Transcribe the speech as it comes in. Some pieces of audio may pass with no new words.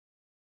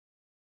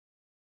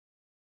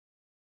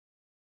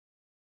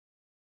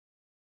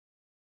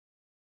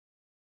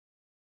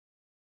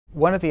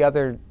One of the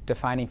other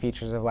defining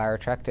features of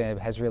larotrectinib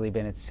has really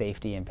been its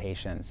safety in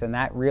patients, and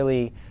that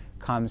really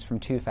comes from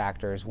two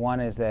factors.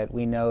 One is that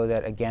we know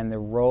that, again, the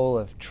role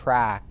of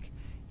Tract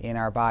in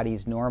our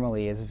bodies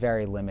normally is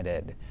very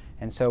limited.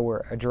 And so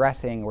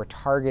we're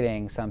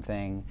targeting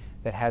something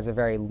that has a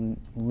very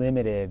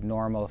limited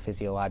normal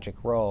physiologic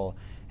role.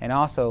 And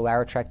also,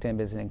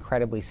 larotrectinib is an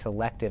incredibly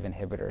selective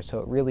inhibitor, so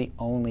it really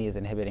only is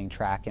inhibiting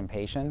Tract in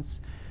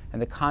patients.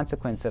 And the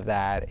consequence of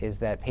that is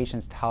that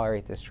patients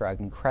tolerate this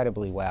drug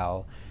incredibly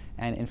well.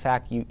 And in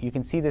fact, you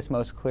can see this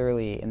most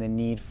clearly in the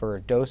need for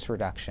dose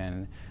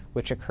reduction,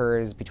 which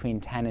occurs between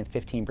 10 and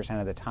 15%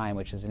 of the time,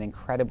 which is an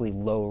incredibly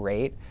low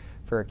rate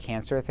for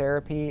cancer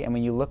therapy. And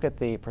when you look at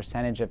the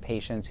percentage of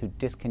patients who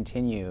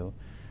discontinue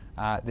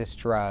this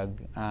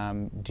drug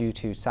due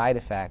to side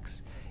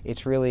effects,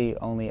 it's really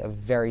only a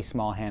very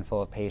small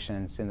handful of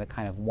patients in the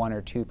kind of 1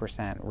 or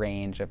 2%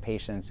 range of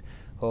patients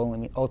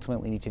who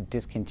ultimately need to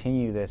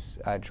discontinue this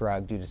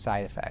drug due to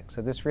side effects.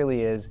 So this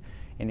really is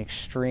an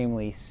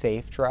extremely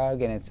safe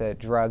drug, and it's a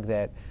drug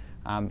that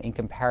in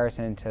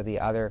comparison to the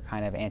other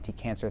kind of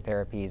anti-cancer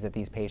therapies that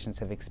these patients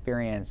have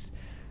experienced,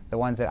 the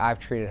ones that I've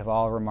treated have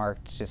all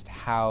remarked just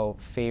how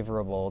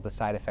favorable the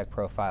side effect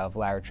profile of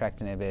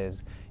larotrectinib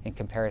is in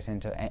comparison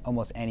to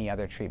almost any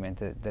other treatment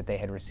that they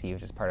had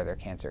received as part of their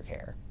cancer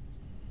care.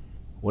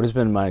 What has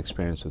been my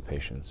experience with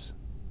patients?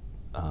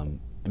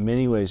 In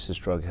many ways, this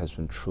drug has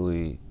been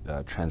truly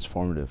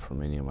transformative for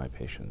many of my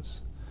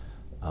patients.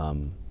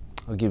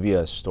 I'll give you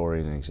a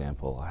story and an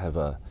example. I have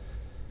a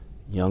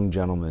young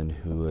gentleman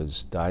who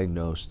was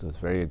diagnosed with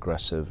very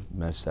aggressive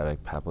metastatic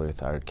papillary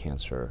thyroid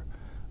cancer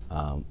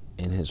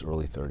in his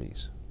early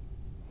 30s.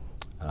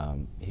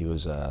 He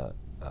was a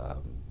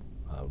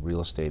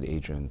real estate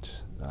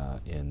agent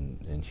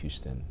in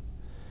Houston,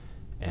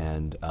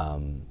 and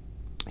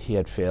he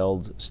had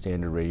failed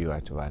standard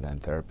radioactive iodine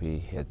therapy.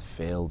 He had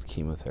failed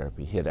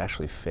chemotherapy. He had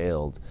actually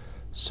failed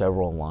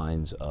several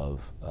lines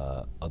of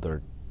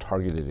other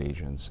targeted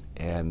agents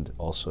and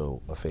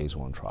also a phase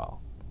 1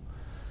 trial.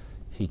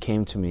 He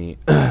came to me.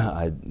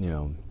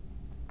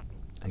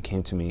 He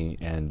came to me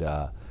and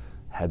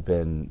had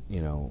been,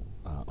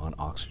 on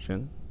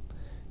oxygen,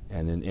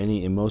 and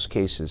in most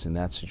cases in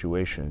that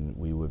situation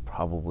we would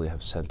probably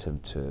have sent him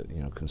to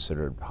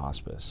considered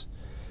hospice.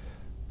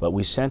 But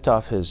we sent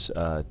off his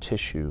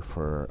tissue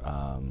for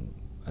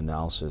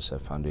analysis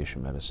at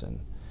Foundation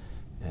Medicine,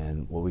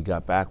 and what we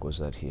got back was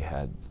that he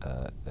had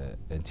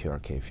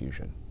NTRK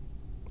fusion,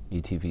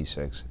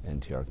 ETV6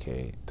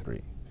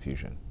 NTRK3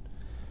 fusion.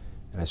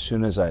 And as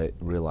soon as I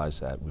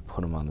realized that, we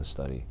put him on the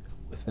study.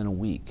 Within a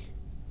week,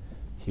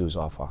 he was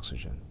off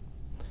oxygen.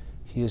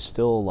 He is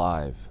still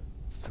alive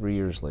 3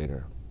 years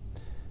later.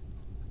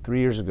 3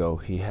 years ago,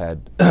 he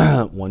had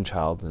one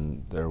child,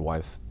 and their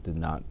wife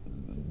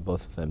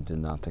both of them did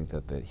not think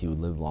that he would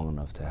live long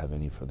enough to have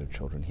any further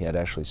children. He had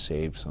actually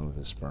saved some of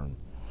his sperm.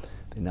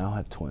 They now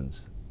have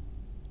twins,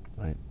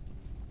 right?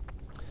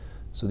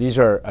 So these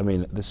are,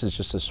 this is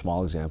just a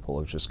small example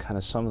of just kind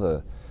of some of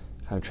the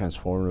kind of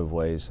transformative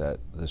ways that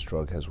this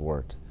drug has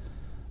worked.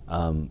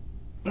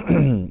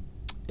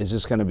 Is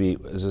this going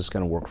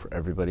to work for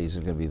everybody? Is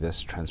it going to be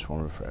this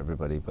transformative for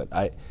everybody? But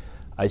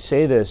I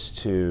say this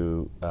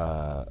to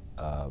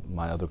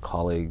my other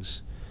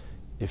colleagues.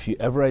 If you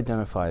ever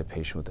identify a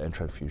patient with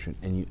NTRK fusion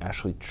and you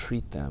actually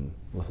treat them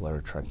with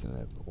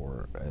larotrectinib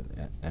or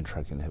an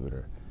NTRK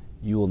inhibitor,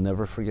 you will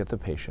never forget the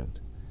patient,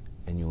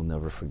 and you will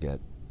never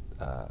forget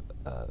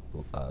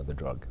the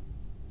drug.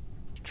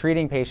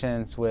 Treating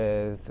patients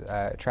with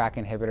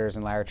TRK inhibitors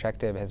and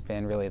larotrectinib has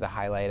been really the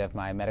highlight of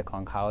my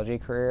medical oncology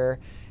career.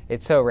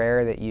 It's so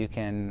rare that you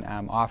can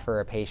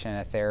offer a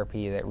patient a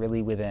therapy that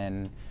really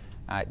within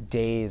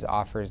days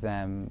offers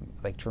them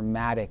like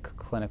dramatic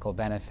clinical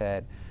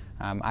benefit.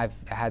 I've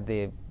had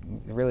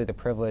really the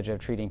privilege of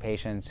treating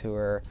patients who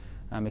are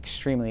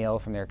extremely ill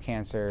from their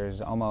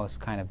cancers, almost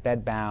kind of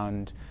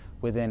bedbound.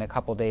 Within a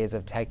couple days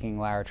of taking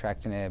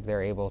larotrectinib,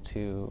 they're able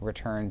to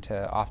return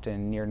to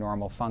often near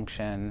normal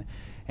function,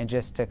 and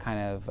just to kind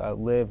of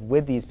live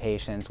with these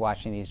patients,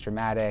 watching these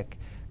dramatic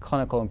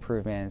clinical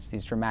improvements,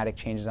 these dramatic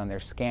changes on their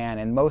scan,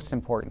 and most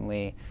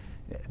importantly,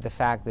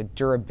 the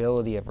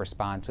durability of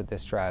response with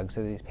this drug.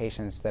 So these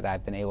patients that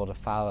I've been able to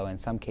follow in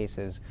some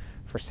cases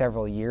for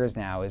several years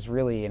now is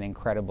really an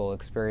incredible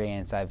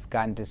experience. I've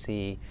gotten to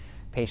see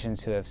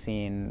patients who have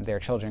seen their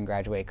children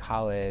graduate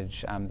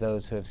college,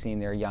 those who have seen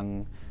their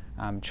young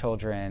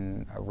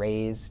children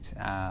raised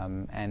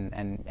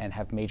and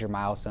have major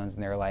milestones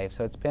in their life.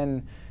 So it's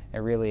been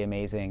a really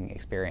amazing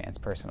experience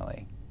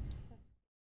personally.